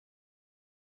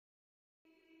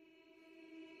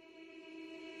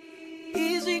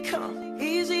come,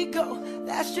 easy go.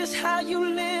 That's just how you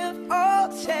live. Oh,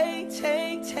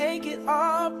 take it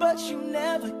all, but you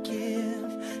never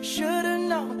give. Should've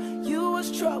known you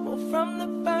was trouble from the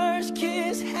first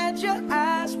kiss. Had your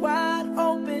eyes wide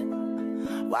open.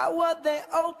 Why were they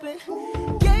open?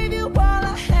 Gave you all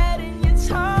I had and you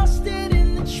tossed it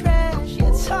in the trash. You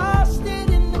tossed it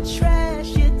in the trash,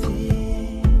 you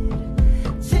did.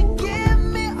 To give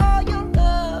me all your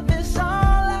love is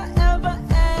all I ever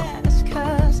ask.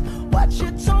 Cause what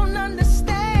you don't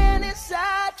understand is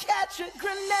I'd catch a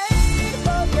grenade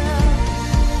for ya.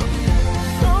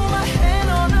 Throw my hand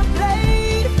on a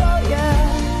blade for ya.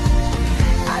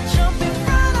 I'd jump in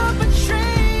front of a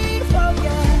train for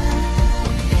ya.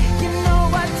 You know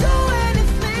I'd do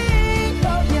anything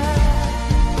for ya.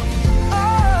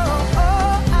 Oh,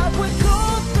 I would go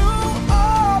through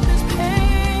all this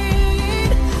pain.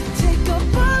 Take a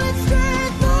bullet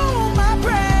straight through my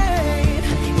brain.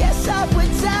 Yes, I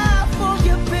would die for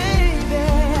you, baby,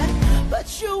 but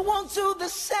you won't do the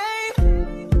same.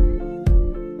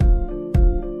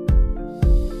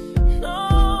 No,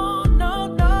 no,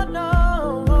 no, no.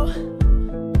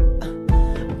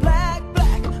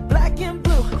 Black and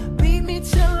blue. Beat me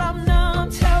till I'm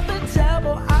numb. Tell the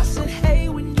devil I said, hey,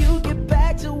 when you get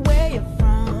back to where you're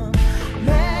from.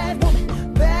 Mad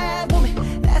woman, bad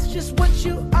woman, that's just what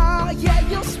you are. Yeah,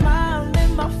 you'll smile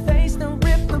in my face, then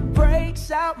rip the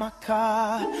brakes out my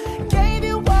car. Gave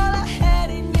you all I had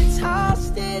and you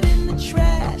tossed it in the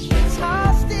trash. You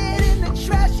tossed it in the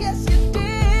trash, yes you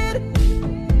did.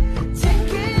 To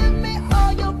give me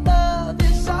all your love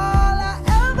is all I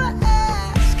ever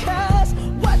ask. Cause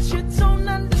what you don't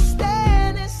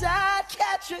understand is I'd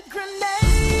catch a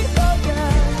grenade for ya.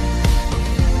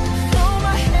 Throw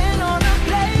my hand on a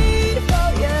blade for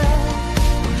ya.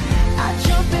 I'd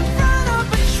jump in front of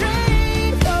a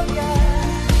train for ya.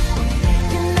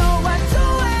 You know I'd do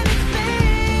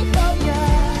anything for ya.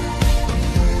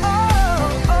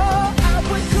 Oh, I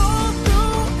would go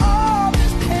through all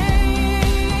this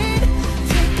pain.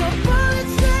 Take a bullet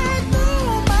straight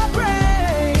through my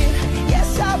brain. Yes,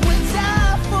 I would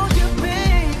die for you,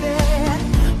 baby,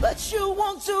 but you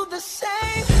won't do the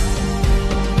same.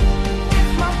 If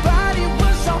my body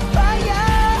was on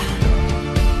fire,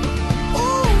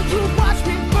 ooh, you watch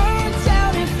me burn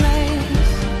down in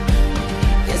flames.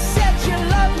 You said you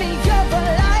love me, you're a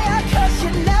liar, cause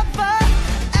you never,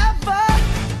 ever,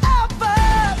 ever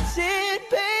did,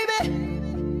 baby.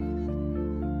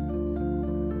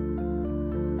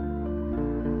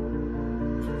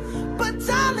 But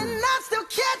darling,